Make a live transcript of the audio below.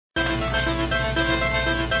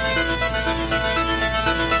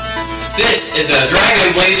This is a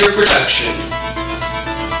Dragon Blazer production.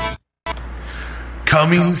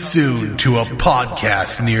 Coming soon to a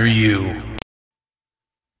podcast near you.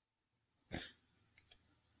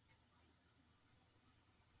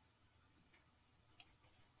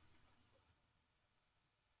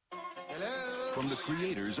 From the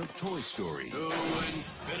creators of Toy Story To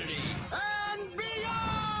infinity and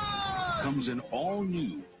beyond comes an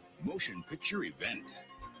all-new motion picture event.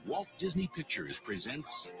 Walt Disney Pictures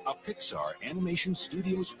presents a Pixar Animation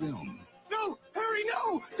Studios film. No! Harry,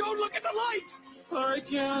 no! Don't look at the light! I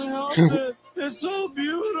can't help it. It's so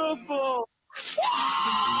beautiful.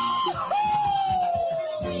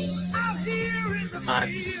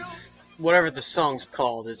 It's whatever the song's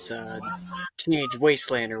called. It's Teenage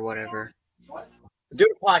Wasteland or whatever. Do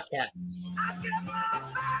a podcast.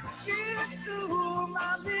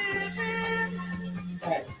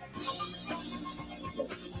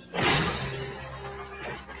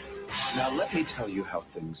 Now let me tell you how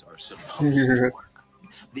things are supposed to work.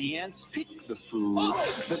 The ants pick the food,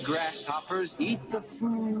 the grasshoppers eat the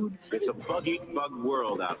food. It's a bug-eat-bug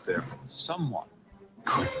world out there. Someone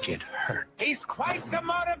could get hurt. He's quite the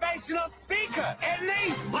motivational speaker, isn't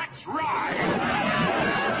he? Let's ride!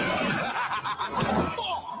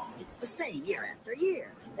 It's the same year after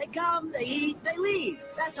year. They come, they eat, they leave.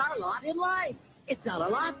 That's our lot in life. It's not a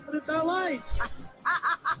lot, but it's our life.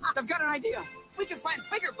 I've got an idea. We can find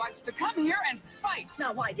bigger bugs to come here and fight.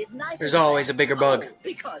 Now, why didn't I? There's always a bigger bug. Oh,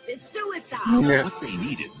 because it's suicide. Yeah. What they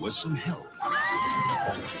needed was some help.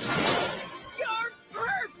 You're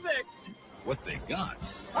perfect. What they got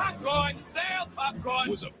Popcorn, stale popcorn!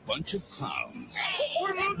 was a bunch of clowns.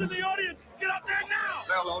 We're losing the audience. Get up there now.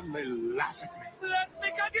 They'll only laugh at me. That's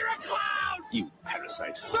because you're a clown. You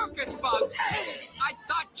parasite. Circus bugs. I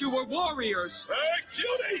thought you were warriors. Hey,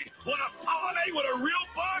 Judy! Want to pollinate with a real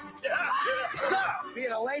bug? So,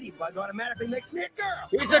 being a ladybug automatically makes me a girl.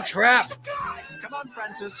 It's a trap. Come on,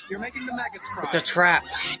 Francis. You're making the maggots cry. It's a trap.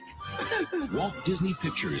 Walt Disney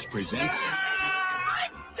Pictures presents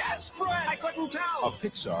I'm desperate. I couldn't tell. a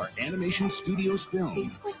Pixar Animation Studios film.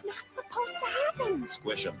 This was not supposed to happen.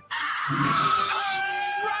 Squish 'em.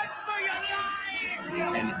 Run for your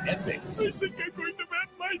life. An epic I think I'm going to bat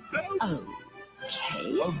myself.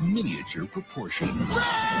 Okay. of miniature proportions.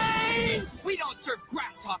 We don't serve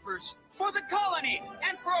grasshoppers. For the colony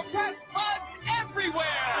and for oppressed bugs everywhere.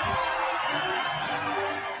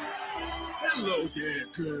 Hello there,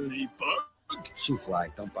 girly bug. Shoo fly,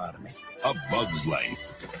 don't bother me. A Bug's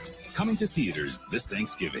Life. Coming to theaters this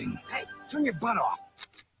Thanksgiving. Hey, turn your butt off.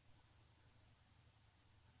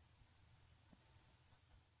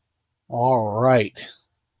 All right.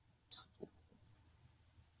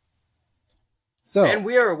 So, And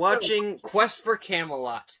we are watching Quest for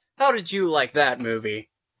Camelot. How did you like that movie?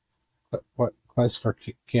 what Quest for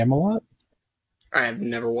Camelot? I have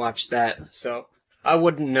never watched that, so I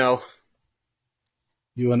wouldn't know.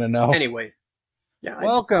 You want to know? Anyway. Yeah.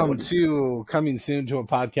 Welcome to Coming Soon to a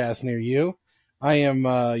Podcast Near You. I am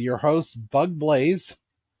your host, Bug Blaze,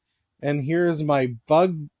 and here's my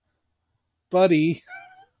bug buddy,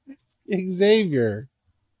 Xavier.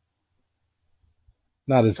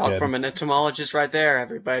 Not as Talk good. from an entomologist right there,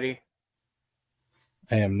 everybody.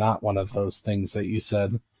 I am not one of those things that you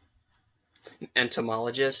said.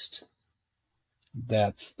 Entomologist.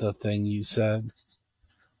 That's the thing you said.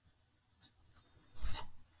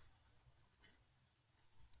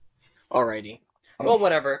 Alrighty. Well,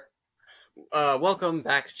 whatever. Welcome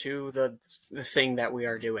back to the thing that we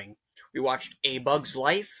are doing. We watched A Bug's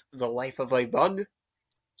Life, The Life of a Bug,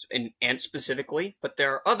 an ant specifically, but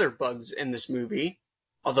there are other bugs in this movie,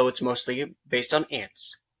 although it's mostly based on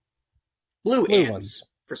ants. Blue ants, ones.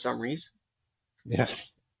 for some reason.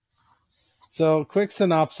 Yes. So, quick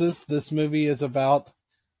synopsis. This movie is about,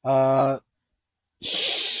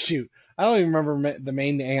 shoot. I don't even remember the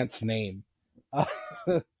main ant's name.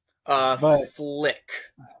 But- Flick.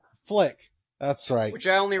 Flick. That's right. Which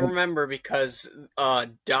I only remember because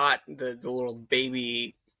Dot, the little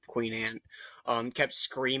baby queen ant, kept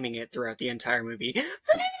screaming it throughout the entire movie.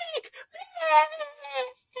 Flick!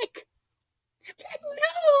 Flick! Flick,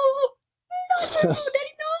 no! No,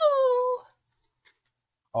 Daddy, no!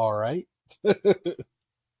 All right.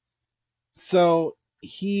 So,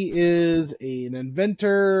 he is an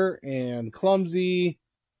inventor and clumsy,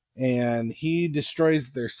 and he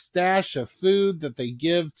destroys their stash of food that they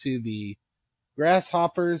give to the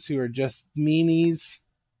grasshoppers, who are just meanies.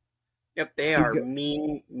 Yep, they are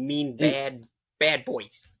mean, bad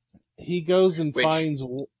boys. He goes and finds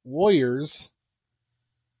warriors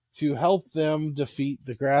to help them defeat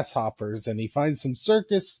the grasshoppers, and he finds some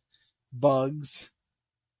circus bugs,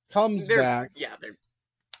 comes back. Yeah,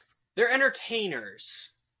 They're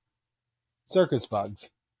entertainers. Circus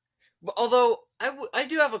bugs. But although, I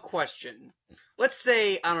do have a question. Let's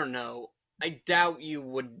say, I don't know, I doubt you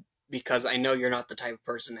would, because I know you're not the type of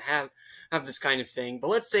person to have this kind of thing, but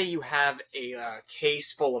let's say you have a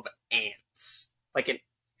case full of ants. Like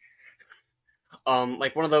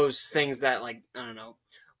like one of those things that, like, I don't know,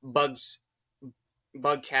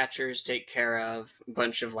 bug catchers take care of, a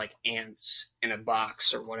bunch of, like, ants in a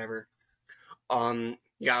box or whatever.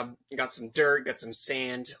 You got some dirt, got some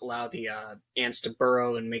sand, allow the ants to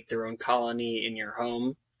burrow and make their own colony in your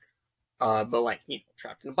home. But, like,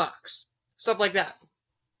 trapped in a box. Stuff like that.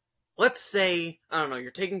 Let's say, I don't know,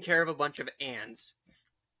 you're taking care of a bunch of ants,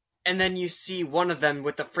 and then you see one of them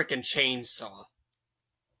with a frickin' chainsaw.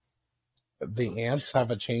 The ants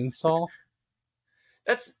have a chainsaw?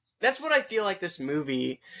 That's what I feel like this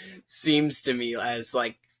movie seems to me as,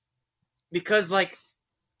 like, because, like,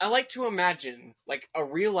 I like to imagine, like, a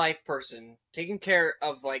real-life person taking care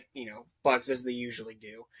of, like, bugs as they usually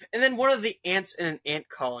do, and then one of the ants in an ant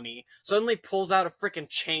colony suddenly pulls out a frickin'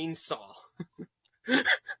 chainsaw.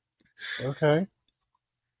 Okay.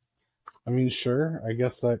 I mean, sure. I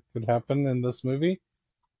guess that could happen in this movie.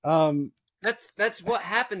 That's what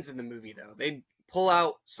happens in the movie, though. They pull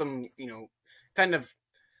out some, kind of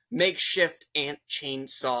makeshift ant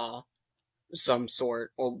chainsaw, some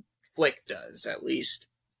sort. Well, Flick does, at least.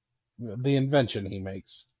 The invention he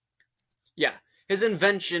makes. Yeah, his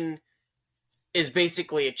invention is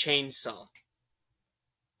basically a chainsaw.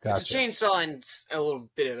 Gotcha. It's a chainsaw and a little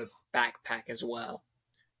bit of a backpack as well.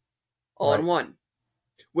 All in one.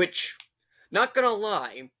 Which, not gonna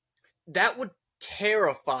lie, that would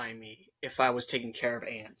terrify me if I was taking care of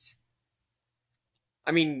ants.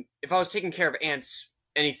 I mean, if I was taking care of ants,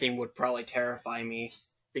 anything would probably terrify me,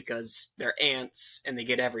 because they're ants and they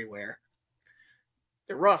get everywhere.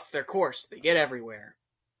 They're rough, they're coarse, they get everywhere.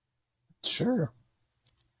 Sure.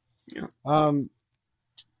 Yeah.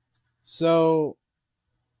 So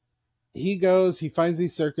he finds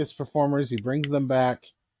these circus performers, he brings them back,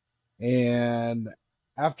 and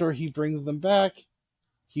after he brings them back,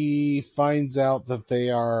 he finds out that they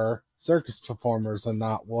are circus performers and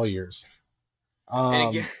not warriors.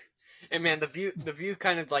 And man, the view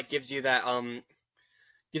kind of like gives you that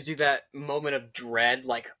moment of dread,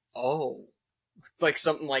 like, oh, it's like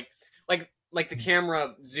something like the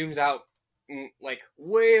camera zooms out like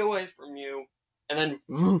way away from you, and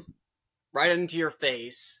then right into your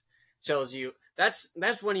face, tells you that's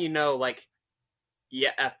when you know, like, you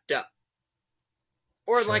effed up.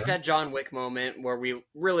 Or Sure. like that John Wick moment where we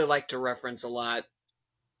really like to reference a lot.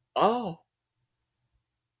 Oh,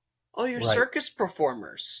 you're Right. circus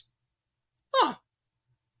performers. Huh.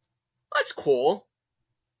 That's cool.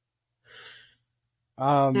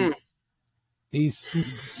 He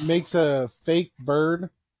makes a fake bird,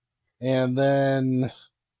 and then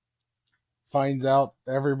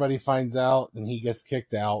everybody finds out, and he gets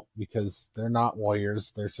kicked out because they're not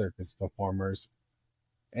warriors, they're circus performers.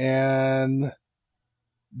 And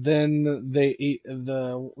then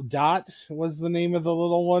the Dot was the name of the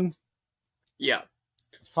little one. Yeah.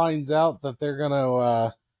 Finds out that they're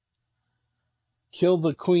gonna kill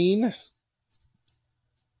the queen.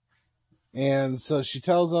 And so she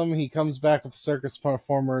tells him, he comes back with the circus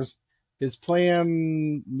performers. His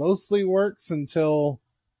plan mostly works until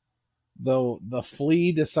the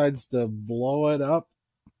flea decides to blow it up.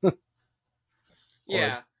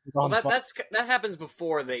 Yeah. Well, that happens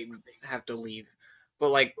before they have to leave. But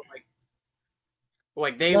like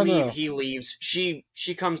they leave, he leaves. She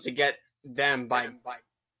comes to get them by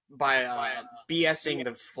BSing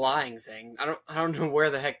the flying thing. I don't know where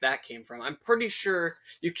the heck that came from. I'm pretty sure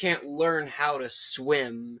you can't learn how to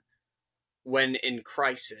swim when in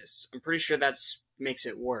crisis. I'm pretty sure that makes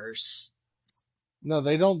it worse. No,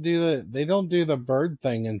 they don't do the bird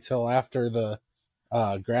thing until after the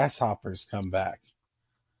grasshoppers come back.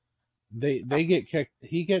 They get kicked.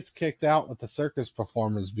 He gets kicked out with the circus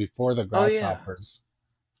performers before the grasshoppers.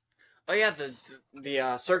 Oh yeah,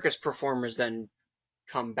 the circus performers then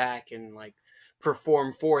come back and like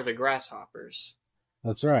perform for the grasshoppers.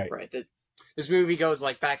 That's right. Right. This movie goes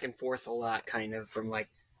like back and forth a lot, kind of from like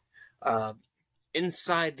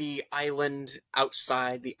inside the island,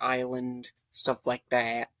 outside the island, stuff like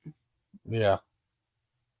that. Yeah.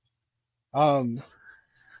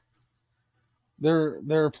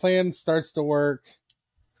 Their plan starts to work,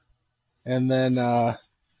 and then the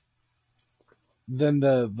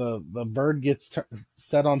bird gets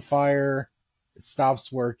set on fire. It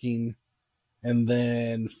stops working, and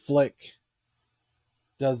then Flick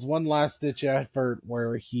does one last ditch effort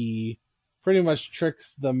where he pretty much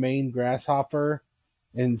tricks the main grasshopper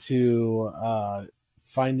into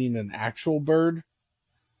finding an actual bird.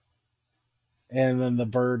 And then the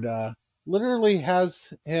bird literally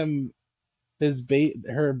has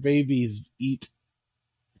her babies eat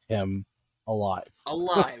him alive.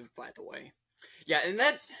 Alive, by the way. Yeah, and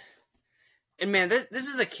man, this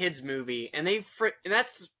is a kids movie, and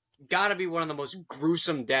that's got to be one of the most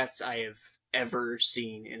gruesome deaths I have ever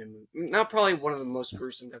seen in a movie. Not probably one of the most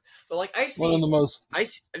gruesome deaths, but like I've seen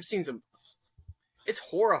some. It's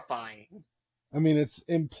horrifying. I mean, it's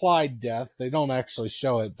implied death. They don't actually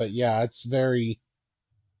show it, but yeah, it's very.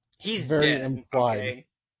 He's very dead. implied. Okay.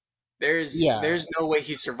 There's no way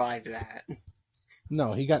he survived that.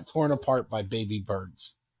 No, he got torn apart by baby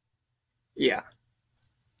birds. Yeah.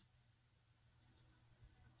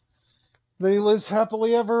 Then he lives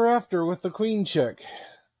happily ever after with the queen chick.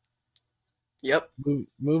 Yep.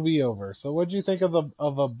 Movie over. So what'd you think of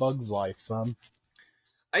A Bug's Life, son?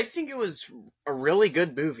 I think it was a really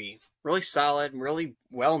good movie. Really solid, really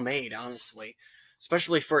well made, honestly.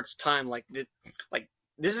 Especially for its time. Like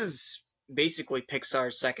this is basically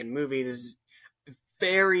Pixar's second movie. This is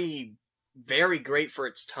very, very great for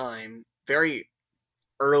its time. Very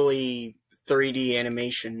early 3D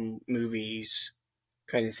animation movies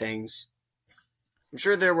kind of things. I'm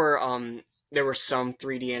sure there were some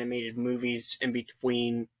 3D animated movies in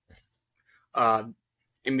between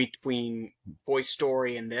Toy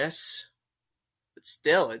Story and this. But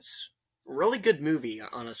still, it's a really good movie,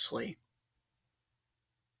 honestly.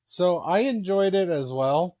 So I enjoyed it as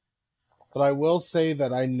well, but I will say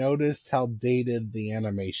that I noticed how dated the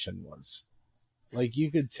animation was. Like, you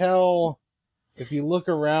could tell, if you look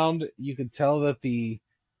around, you could tell that they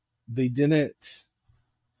didn't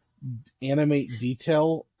animate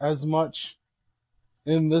detail as much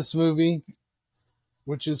in this movie,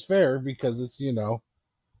 which is fair because it's,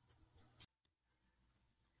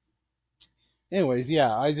 Anyways,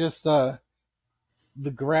 yeah, I just, the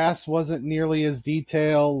grass wasn't nearly as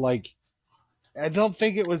detailed. Like, I don't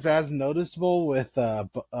think it was as noticeable with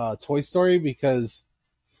Toy Story because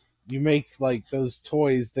you make, like, those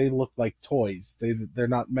toys, they look like toys. They're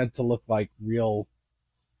not meant to look like real.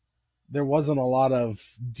 There wasn't a lot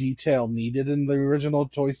of detail needed in the original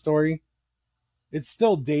Toy Story. It's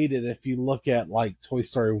still dated if you look at, like, Toy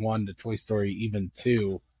Story 1 to Toy Story even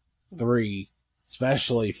 2, 3,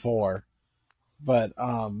 especially 4. But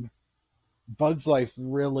Bug's Life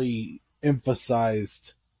really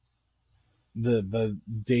emphasized the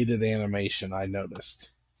dated animation, I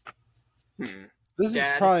noticed. This is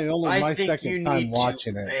probably only my second time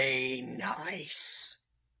watching it. Play nice.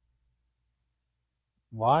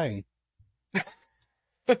 Why?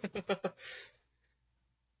 I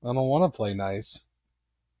don't want to play nice.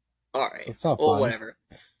 Alright. It's not well, fun. Whatever.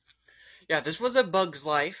 Yeah, this was A Bug's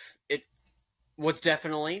Life. It was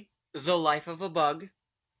definitely the life of a bug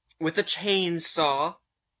with a chainsaw.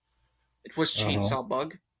 It was Chainsaw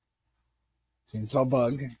Bug. Chainsaw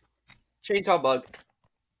Bug. Chainsaw Bug.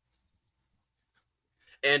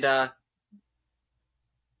 And a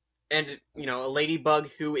ladybug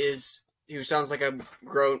who sounds like a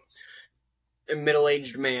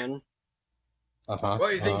middle-aged man.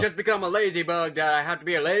 Well, you think just become a ladybug that I have to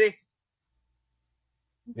be a lady?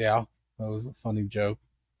 Yeah, that was a funny joke.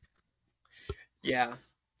 Yeah.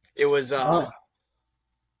 It was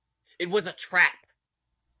It was a trap.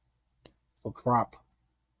 A crop.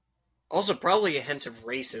 Also, probably a hint of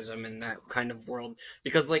racism in that kind of world.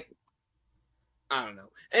 Because, like, I don't know.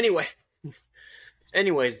 Anyway.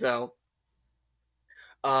 Anyways, though.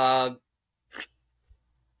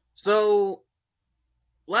 So,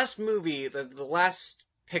 last movie, the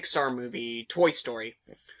last Pixar movie, Toy Story,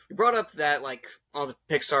 we brought up that, like, all the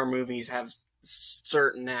Pixar movies have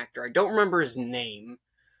certain actor. I don't remember his name,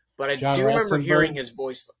 but I do remember hearing his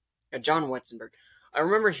voice. John Wetzenberg. I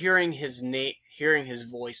remember hearing his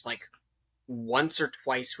voice, like, once or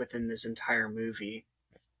twice within this entire movie.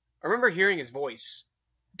 I remember hearing his voice.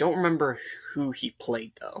 Don't remember who he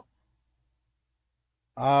played, though.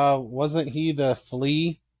 Wasn't he the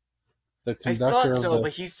flea? The conductor? I thought so,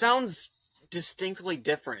 but he sounds distinctly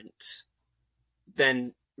different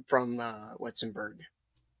than from Wetzenberg.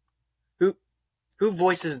 Who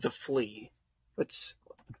voices the flea?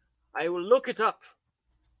 I will look it up.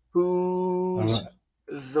 Who's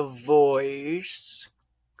the voice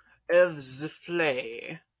of the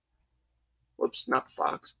flea? Whoops, not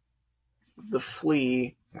fox. The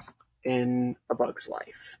flea in A Bug's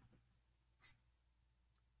Life.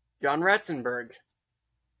 John Ratzenberg.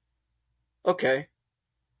 Okay.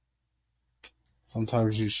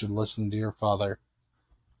 Sometimes you should listen to your father.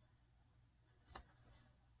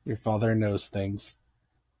 Your father knows things.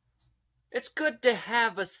 It's good to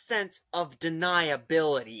have a sense of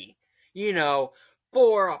deniability. You know,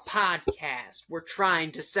 for a podcast. We're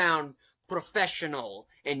trying to sound professional,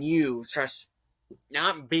 and you just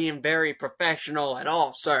not being very professional at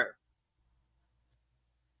all, sir.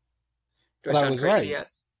 Do I But I sound was crazy right. yet?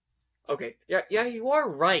 Okay, yeah, you are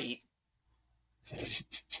right.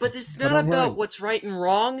 But it's But not I'm about right. what's right and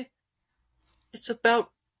wrong. It's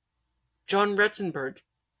about John Retzenberg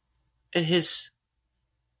and his...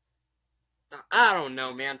 I don't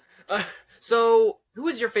know, man. So, who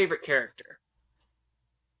is your favorite character?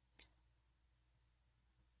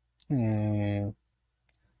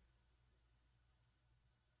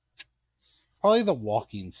 Probably the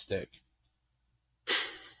walking stick.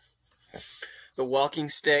 The walking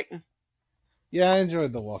stick? Yeah, I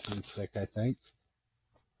enjoyed the walking stick, I think.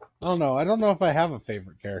 I don't know. I don't know if I have a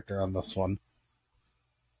favorite character on this one.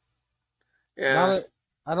 Yeah.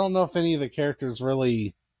 I don't know if any of the characters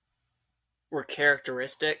really... Were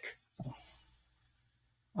characteristic.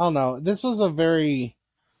 I don't know. This was a very...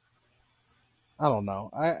 I don't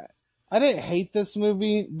know. I didn't hate this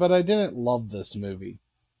movie, but I didn't love this movie.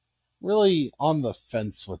 Really on the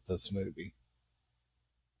fence with this movie.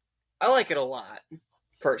 I like it a lot,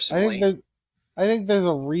 personally. I think there's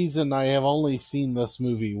a reason I have only seen this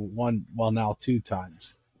movie now 2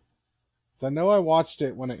 times. I know I watched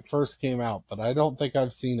it when it first came out, but I don't think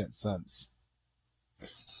I've seen it since. I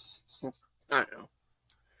don't know.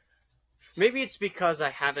 Maybe it's because I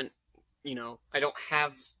haven't, I don't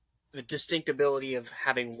have the distinct ability of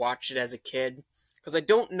having watched it as a kid. Because I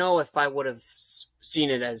don't know if I would have seen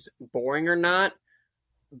it as boring or not.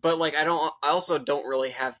 But, I also don't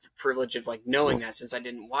really have the privilege of, knowing that since I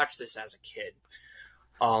didn't watch this as a kid.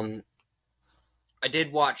 I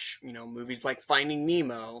did watch, movies like Finding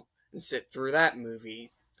Nemo and sit through that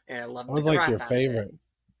movie. And I loved That was the crap your out favorite. of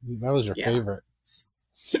That was your favorite.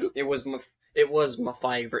 it was my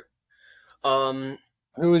favorite. Who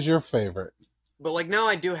was your favorite? But now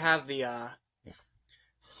I do have the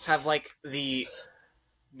the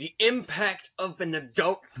impact of an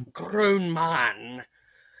adult grown man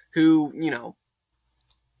who,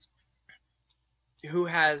 who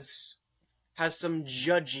has some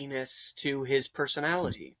judginess to his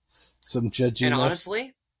personality. Some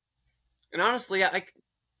judginess. And honestly, I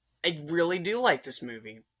really do like this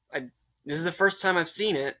movie. This is the first time I've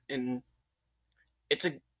seen it, and it's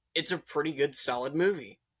a pretty good, solid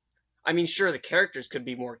movie. I mean, sure, the characters could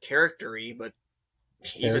be more charactery, but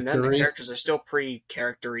even then, the characters are still pretty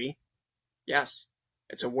charactery. Yes,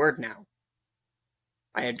 it's a word now.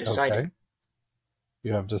 I have decided. Okay.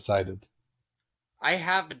 You have decided. I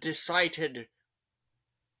have decided.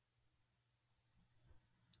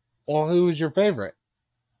 Well, who was your favorite?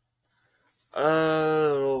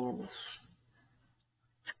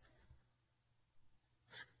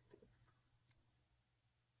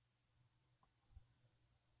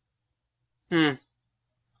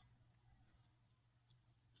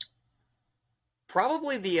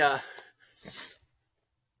 Probably the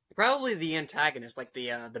antagonist,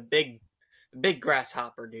 the big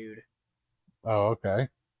grasshopper dude. Oh, okay.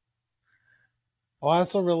 Well, I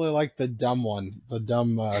also really like the dumb one, the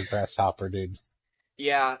dumb grasshopper dude.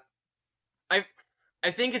 Yeah, I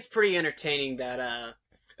think it's pretty entertaining that a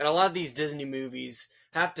lot of these Disney movies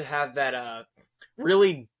have to have that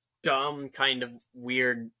really dumb kind of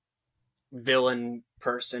weird villain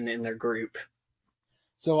person in their group.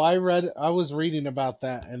 So I was reading about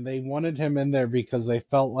that, and they wanted him in there because they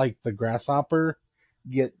felt like the grasshoppers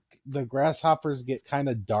get kind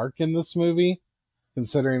of dark in this movie,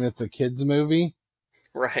 considering it's a kids movie.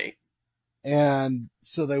 Right. And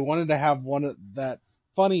so they wanted to have that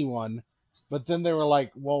funny one, but then they were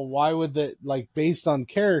like, well, why would that, based on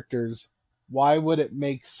characters, why would it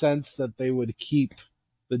make sense that they would keep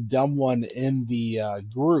the dumb one in the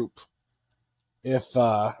group if,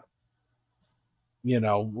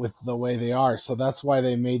 with the way they are? So that's why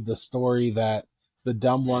they made the story that the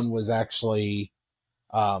dumb one was actually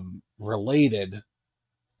related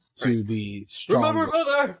to the strongest.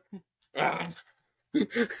 Remember, mother!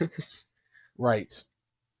 Right.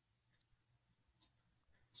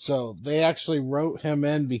 So they actually wrote him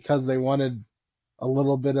in because they wanted a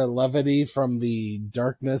little bit of levity from the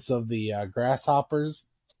darkness of the grasshoppers,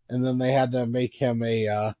 and then they had to make him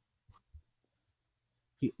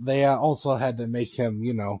they also had to make him,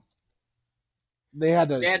 they had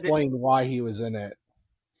to explain why he was in it.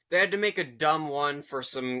 They had to make a dumb one for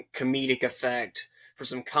some comedic effect, for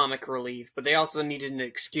some comic relief, but they also needed an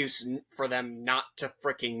excuse for them not to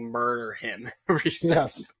freaking murder him every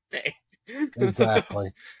second day. Exactly.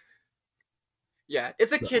 Yeah,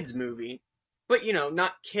 it's a kid's movie, but,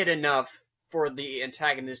 not kid enough for the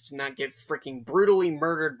antagonist to not get freaking brutally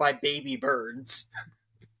murdered by baby birds.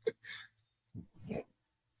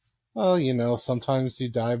 Well, sometimes you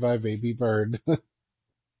die by baby bird.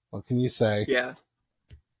 What can you say? Yeah.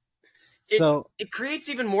 It creates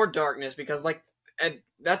even more darkness because, like,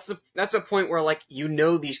 that's a point where, like,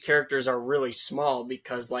 these characters are really small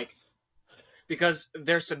because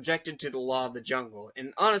they're subjected to the law of the jungle.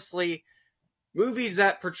 And honestly, movies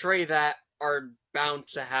that portray that are bound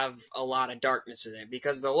to have a lot of darkness in it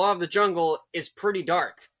because the law of the jungle is pretty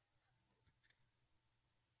dark.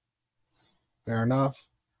 Fair enough.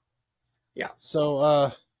 Yeah.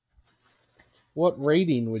 So, what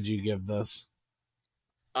rating would you give this?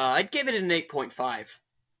 I'd give it an 8.5.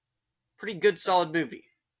 Pretty good, solid movie.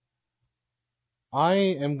 I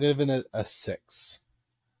am giving it a 6.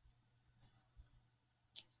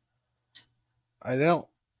 I don't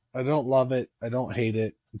love it. I don't hate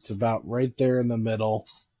it. It's about right there in the middle.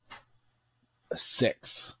 A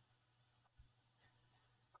 6.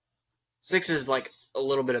 6 is like a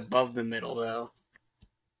little bit above the middle, though.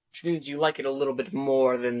 Which means you like it a little bit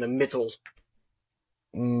more than the middle.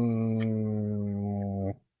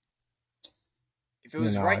 If it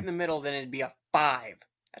was right in the middle, then it'd be a 5.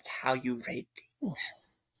 That's how you rate things.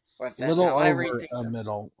 Or if that's how I rate things. A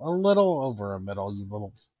little over a middle, you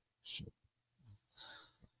little shit.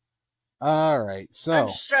 Alright, so. I'm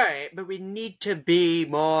sorry, but we need to be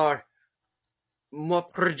more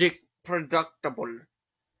predictable,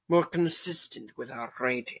 more consistent with our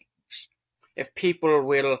ratings. If people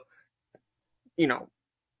will,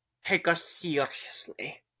 take us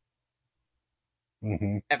seriously.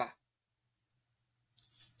 Mm-hmm. Ever.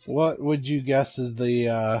 What would you guess is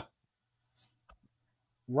the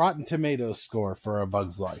Rotten Tomatoes score for A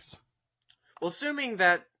Bug's Life? Well, assuming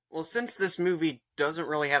that, since this movie doesn't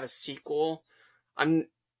really have a sequel, I'm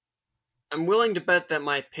willing to bet that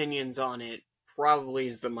my opinions on it probably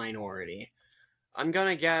is the minority. I'm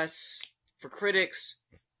gonna guess, for critics,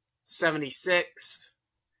 76,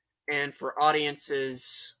 and for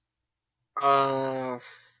audiences, 80.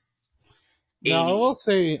 Now, I will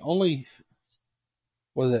say only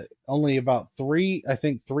about 3, I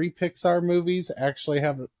think 3 Pixar movies actually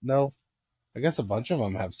have, no, I guess a bunch of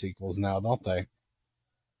them have sequels now, don't they?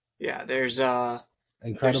 Yeah, there's Incredibles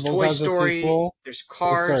there's Toy has Story, a sequel. there's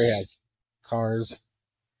Cars. Toy Story has Cars.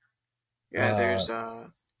 Yeah, there's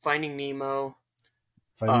Finding Nemo.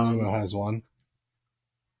 Finding Nemo has one.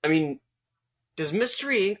 I mean, does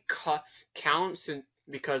Mystery Inc. count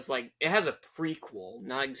because, like, it has a prequel,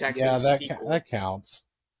 not exactly a sequel. That counts.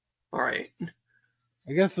 Alright.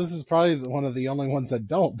 I guess this is probably one of the only ones that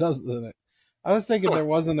don't, doesn't it? I was thinking there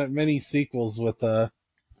wasn't many sequels with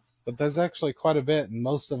but there's actually quite a bit, and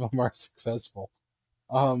most of them are successful.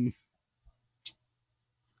 My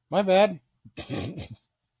bad.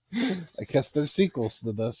 I guess there's sequels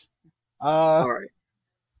to this. Alright.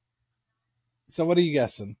 So what are you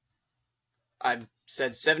guessing? I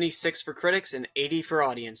said 76 for critics and 80 for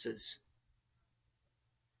audiences.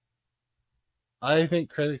 I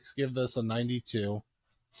think critics give this a 92.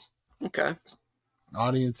 Okay.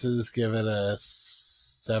 Audiences give it a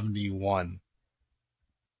 71.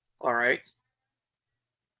 Alright.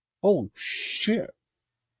 Oh, shit.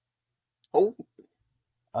 Oh.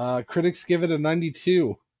 Critics give it a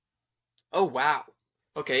 92. Oh, wow.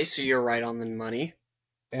 Okay, so you're right on the money.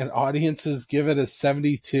 And audiences give it a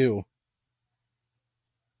 72.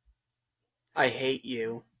 I hate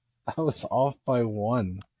you. I was off by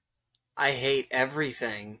 1. I hate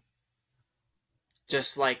everything.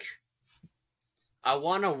 Just like, I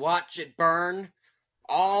want to watch it burn.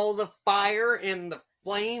 All the fire and the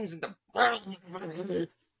flames and the...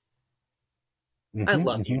 I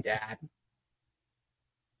love you, Dad.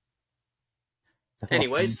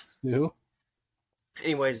 Anyways, though,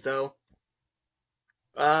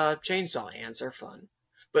 chainsaw ants are fun.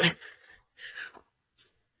 But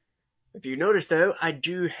if you notice, though, I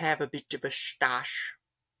do have a bit of a stash.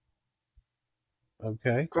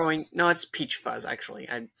 Okay. No, it's peach fuzz, actually.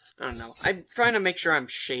 I don't know. I'm trying to make sure I'm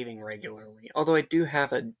shaving regularly, although I do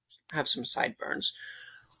have some sideburns.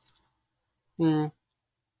 All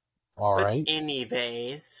right.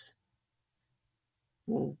 Anyways.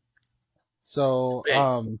 So,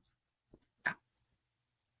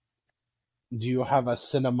 do you have a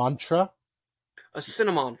cinemantra? A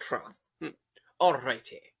cinemantra.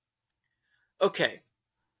 Alrighty. Okay.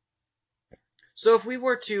 So if we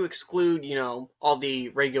were to exclude, all the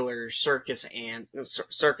regular circus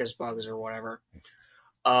bugs or whatever,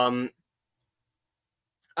 I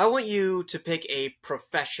want you to pick a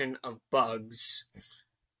profession of bugs,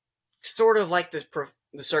 sort of like the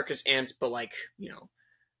circus ants, but like,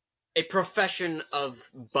 a profession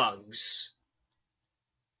of bugs.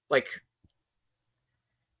 Like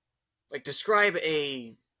describe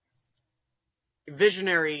if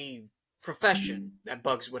visionary profession that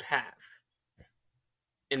bugs would have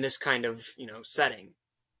in this kind of, setting.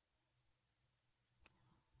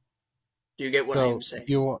 Do you get what I'm saying?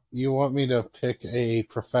 You want me to pick a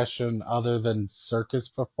profession other than circus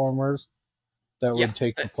performers that would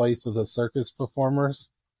take the place of the circus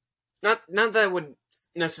performers? Not that would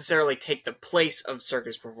necessarily take the place of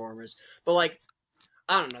circus performers, but like,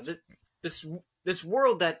 I don't know, this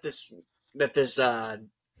world that this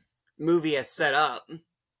movie has set up,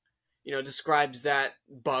 describes that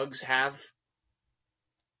bugs have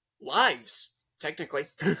lives, technically.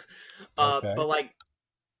 Okay.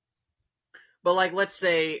 But let's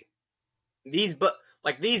say these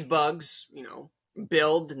bugs,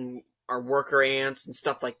 build and are worker ants and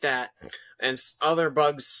stuff like that, and other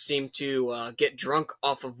bugs seem to get drunk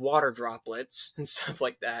off of water droplets and stuff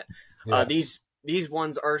like that. Yes. These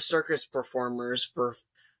ones are circus performers for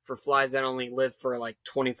flies that only live for like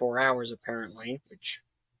 24 hours, apparently. Which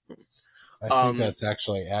I think that's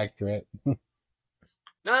actually accurate.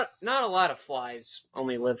 not a lot of flies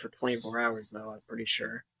only live for 24 hours, though. I'm pretty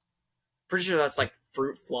sure. Pretty sure that's like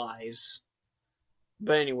fruit flies.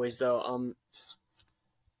 But anyways, though,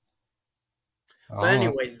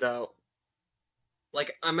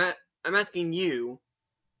 like I'm asking you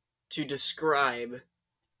to describe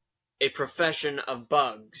a profession of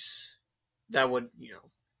bugs that would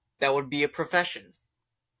be a profession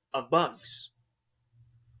of bugs.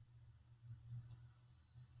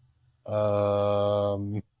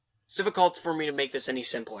 It's difficult for me to make this any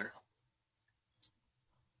simpler.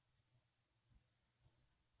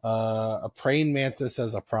 A praying mantis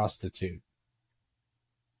as a prostitute.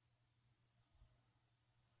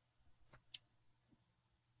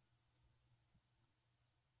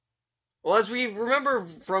 Well, as we remember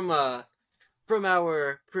from one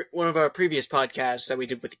of our previous podcasts that we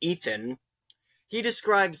did with Ethan, he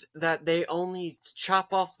describes that they only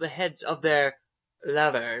chop off the heads of their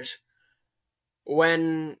lovers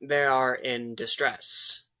when they are in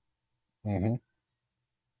distress. Mm-hmm.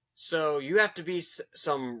 So you have to be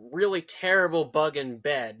some really terrible bug in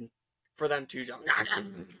bed for them to.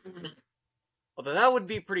 Although that would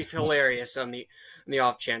be pretty hilarious on the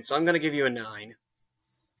off chance. So I'm going to give you a 9.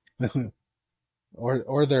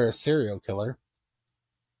 or they're a serial killer.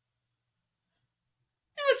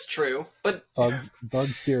 That's true, but bug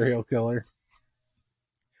serial killer.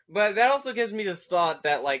 But that also gives me the thought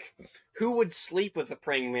that, like, who would sleep with a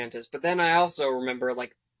praying mantis? But then I also remember,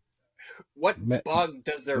 like, what bug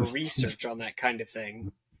does their research on that kind of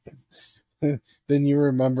thing? Then you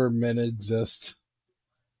remember men exist.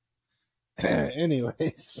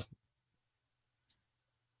 Anyways.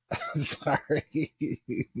 Sorry.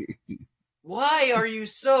 Why are you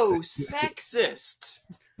so sexist?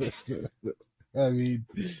 I mean,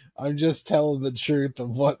 I'm just telling the truth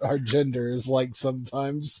of what our gender is like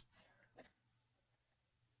sometimes.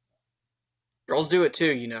 Girls do it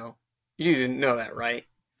too, you know. You didn't know that, right?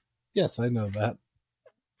 Yes, I know that.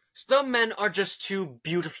 Some men are just too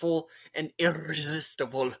beautiful and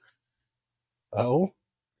irresistible. Oh?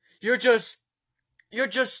 You're just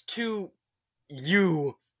too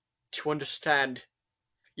you to understand.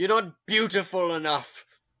 You're not beautiful enough.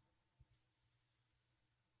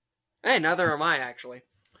 Hey, neither am I, actually.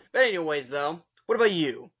 But anyways, though, what about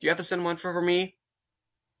you? Do you have a cinema intro for me?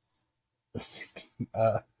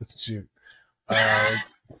 Shoot.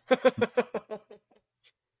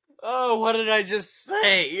 Oh, what did I just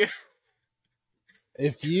say?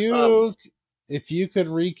 If you could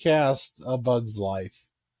recast A Bug's Life,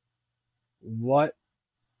 what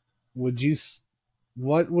would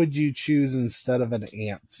you choose instead of an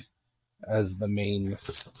ant as the main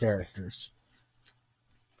characters?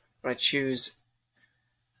 I choose.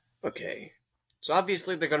 Okay, so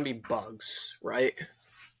obviously they're gonna be bugs, right?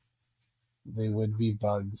 They would be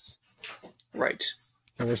bugs, right?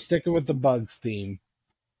 So we're sticking with the bugs theme.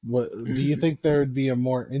 What do you think there would be a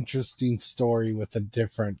more interesting story with a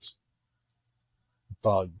different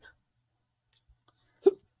bug?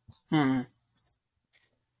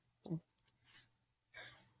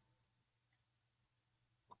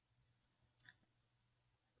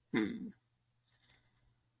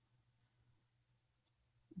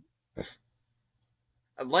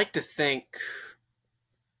 I'd like to think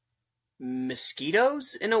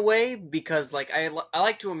mosquitoes in a way, because like I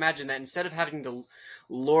like to imagine that instead of having to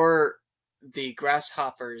lure the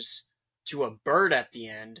grasshoppers to a bird at the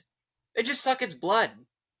end, they just suck its blood.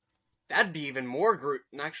 That'd be even more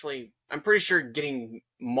and actually, I'm pretty sure getting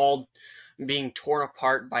mauled, being torn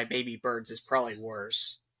apart by baby birds is probably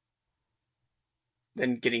worse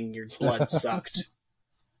than getting your blood sucked.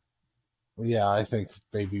 Yeah, I think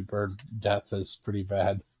baby bird death is pretty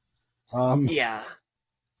bad. Yeah.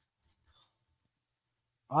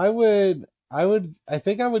 I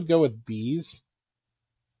think I would go with bees.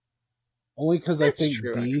 Only because I think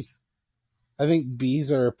true,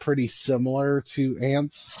 bees are pretty similar to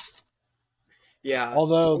ants. Yeah.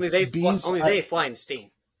 Although only they bees, they fly in steam.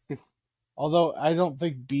 although I don't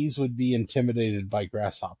think bees would be intimidated by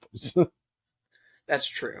grasshoppers. That's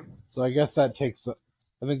true. So I guess that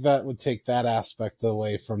I think that would take that aspect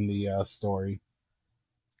away from the story.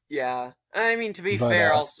 Yeah. I mean, to be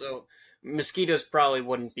fair, also, mosquitoes probably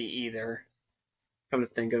wouldn't be either. Come to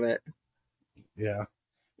think of it. Yeah.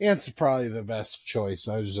 Ants are probably the best choice.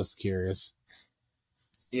 I was just curious.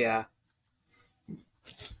 Yeah.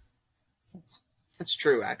 That's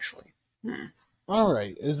true, actually. All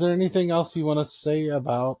right. Is there anything else you want to say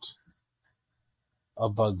about A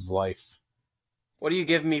Bug's Life? What do you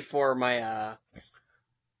give me for my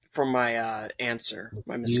answer?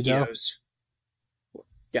 My mosquitoes.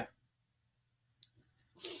 Yeah.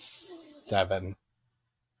 7.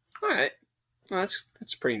 All right. Well,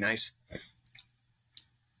 that's pretty nice. Do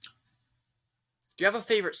you have a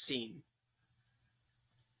favorite scene?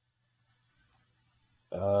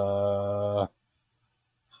 I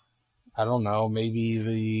don't know. Maybe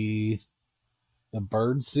the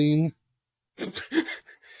bird scene.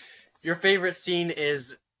 Your favorite scene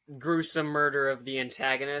is gruesome murder of the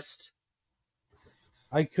antagonist?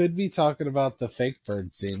 I could be talking about the fake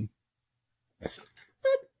bird scene.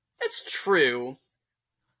 That's true.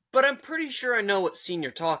 But I'm pretty sure I know what scene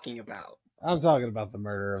you're talking about. I'm talking about the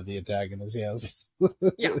murder of the antagonist, yes.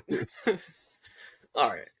 Yeah.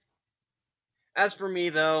 Alright. As for me,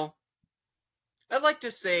 though, I'd like to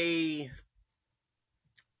say...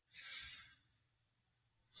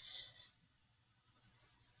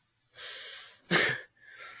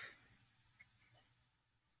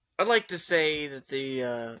 I'd like to say that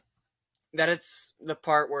that it's the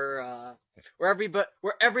part where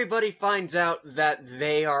everybody finds out that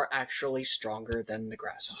they are actually stronger than the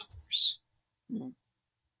grasshoppers.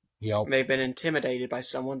 Yep. They've been intimidated by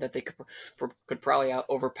someone that they could probably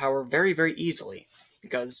overpower very, very easily.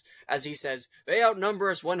 Because, as he says, they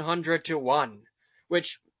outnumber us 100 to 1.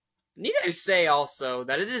 Which, need I say also,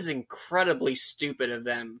 that it is incredibly stupid of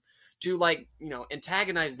them to,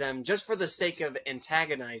 antagonize them just for the sake of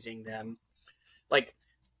antagonizing them. Like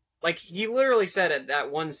he literally said at that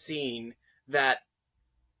one scene that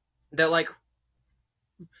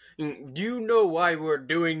do you know why we're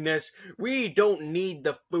doing this? We don't need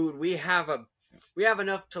the food. We have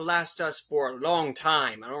enough to last us for a long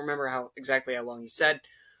time. I don't remember exactly how long he said,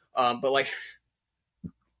 but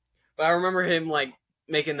I remember him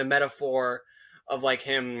making the metaphor of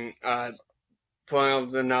him pulling up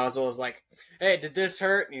the nozzle is like, hey, did this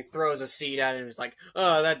hurt? And he throws a seed at it and he's like,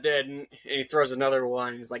 oh, that didn't. And he throws another one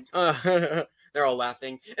and he's like, oh, they're all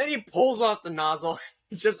laughing. And he pulls off the nozzle.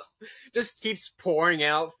 It just keeps pouring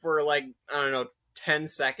out for I don't know, 10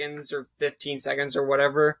 seconds or 15 seconds or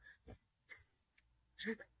whatever.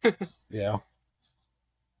 Yeah.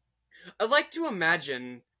 I'd like to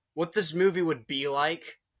imagine what this movie would be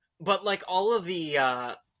like, but all of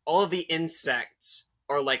the insects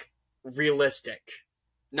are realistic,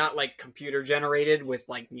 not computer generated with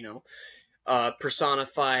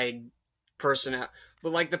personified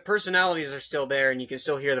but the personalities are still there and you can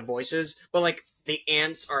still hear the voices, but the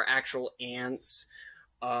ants are actual ants.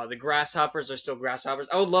 The grasshoppers are still grasshoppers.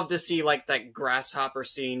 I would love to see that grasshopper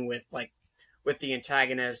scene with the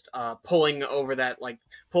antagonist pulling open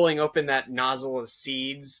that nozzle of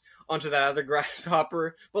seeds onto that other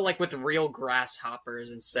grasshopper, but with real grasshoppers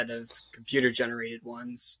instead of computer generated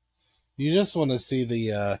ones. You just want to see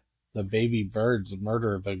the baby birds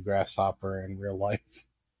murder the grasshopper in real life.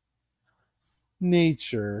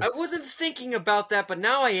 Nature. I wasn't thinking about that, but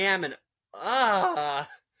now I am, and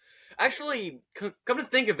actually, come to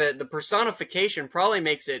think of it, the personification probably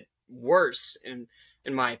makes it worse, in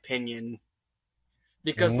my opinion,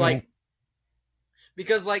 because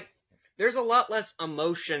there's a lot less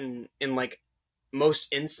emotion in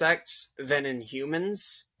most insects than in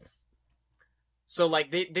humans. So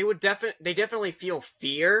they definitely feel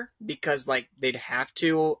fear because they'd have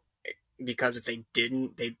to, because if they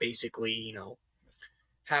didn't, they'd basically,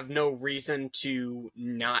 have no reason to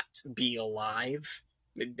not be alive.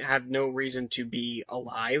 They'd have no reason to be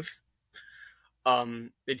alive.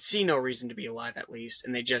 They'd see no reason to be alive, at least,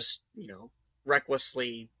 and they just,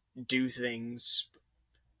 recklessly do things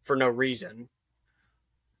for no reason.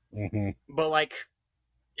 Mm-hmm. But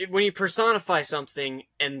when you personify something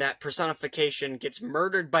and that personification gets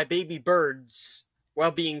murdered by baby birds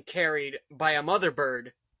while being carried by a mother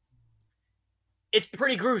bird, it's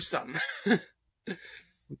pretty gruesome.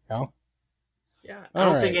 Yeah. Yeah, I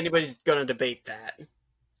don't think right. anybody's gonna debate that.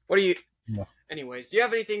 What do you... No. Anyways, do you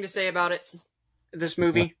have anything to say about it? This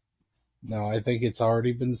movie? No, I think it's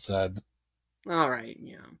already been said. Alright,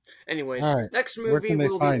 yeah. Anyways, All right. next Where movie can they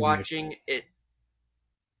we'll be find you? watching it.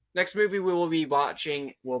 Next movie we will be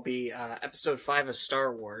watching will be Episode 5 of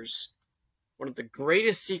Star Wars. One of the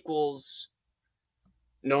greatest sequels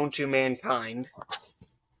known to mankind.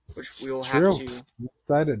 Which we will have True. to... I'm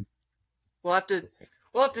excited. We'll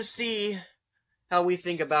have to see how we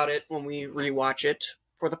think about it when we rewatch it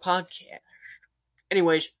for the podcast.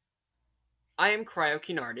 Anyways, I am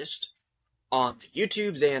Cryokin Artist on the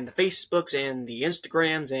YouTubes and the Facebooks and the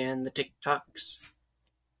Instagrams and the TikToks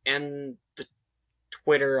and the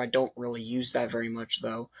Twitter. I don't really use that very much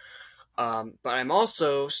though. But I'm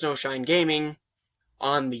also Snowshine Gaming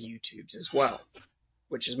on the YouTubes as well,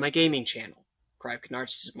 which is my gaming channel. Cryokin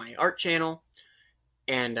Artist is my art channel,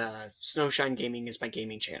 and Snowshine Gaming is my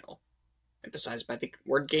gaming channel, emphasized by the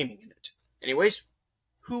word gaming in it. Anyways,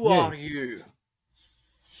 who Yay. are you?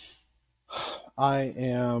 I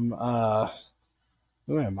am,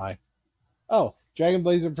 who am I? Oh, Dragon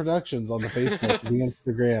Blazer Productions on the Facebook, the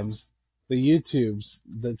Instagrams, the YouTubes,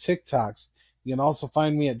 the TikToks. You can also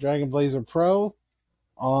find me at Dragon Blazer Pro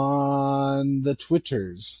on the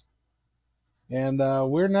Twitters. And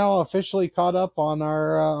we're now officially caught up on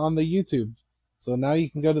our on the YouTube. So now you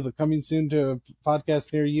can go to the Coming Soon to a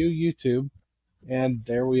Podcast Near You YouTube, and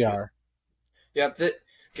there we are. Yep,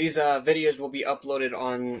 these videos will be uploaded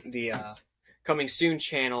on the Coming Soon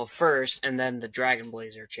channel first, and then the Dragon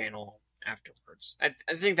Blazer channel afterwards. I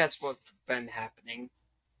think that's what's been happening.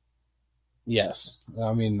 Yes.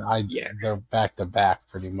 I mean, Yeah. they're back to back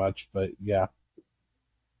pretty much, but yeah.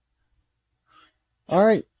 All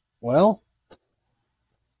right. Well,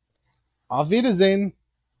 auf Wiedersehen.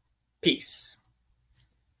 Peace.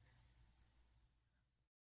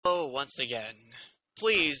 Hello once again.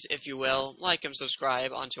 Please, if you will, like and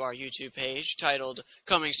subscribe onto our YouTube page titled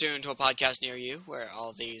Coming Soon to a Podcast Near You, where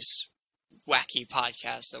all these wacky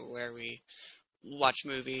podcasts where we watch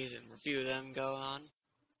movies and review them go on.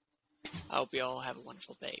 I hope you all have a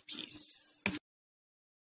wonderful day. Peace.